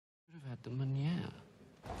had the manière.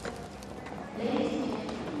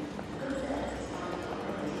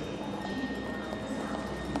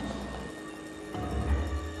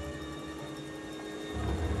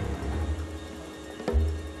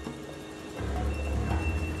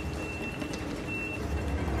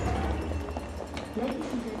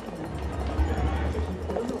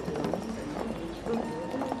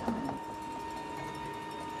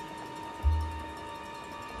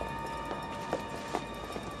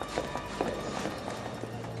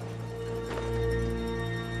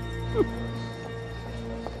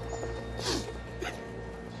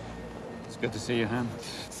 Good to see you, Ham.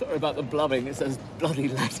 Sorry about the blubbing. It's those bloody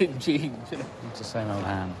Latin genes, you know. It's the same old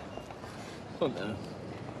Ham. Oh, no.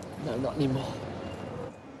 No, not anymore.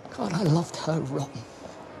 God, I loved her rotten.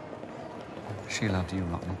 She loved you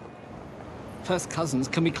rotten. First cousins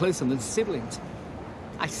can be closer than siblings.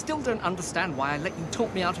 I still don't understand why I let you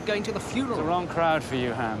talk me out of going to the funeral. It's the wrong crowd for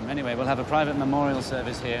you, Ham. Anyway, we'll have a private memorial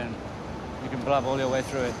service here, and you can blub all your way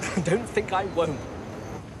through it. Don't think I won't.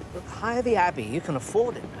 Look, hire the Abbey. You can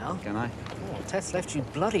afford it now. Can I? Oh, Tess left you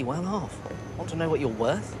bloody well off. Want to know what you're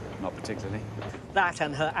worth? Not particularly. That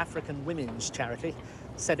and her African women's charity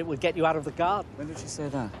said it would get you out of the guard. When did she say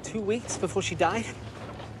that? 2 weeks before she died.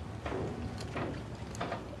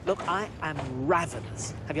 Look, I am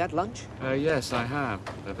ravenous. Have you had lunch? Yes, I have.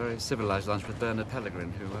 A very civilized lunch with Bernard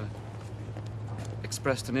Pellegrin, who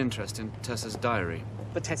expressed an interest in Tessa's diary.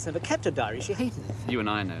 But Tess never kept a diary. She hated it. You and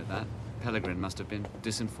I know that. Pellegrin must have been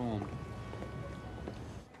disinformed.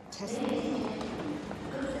 Tess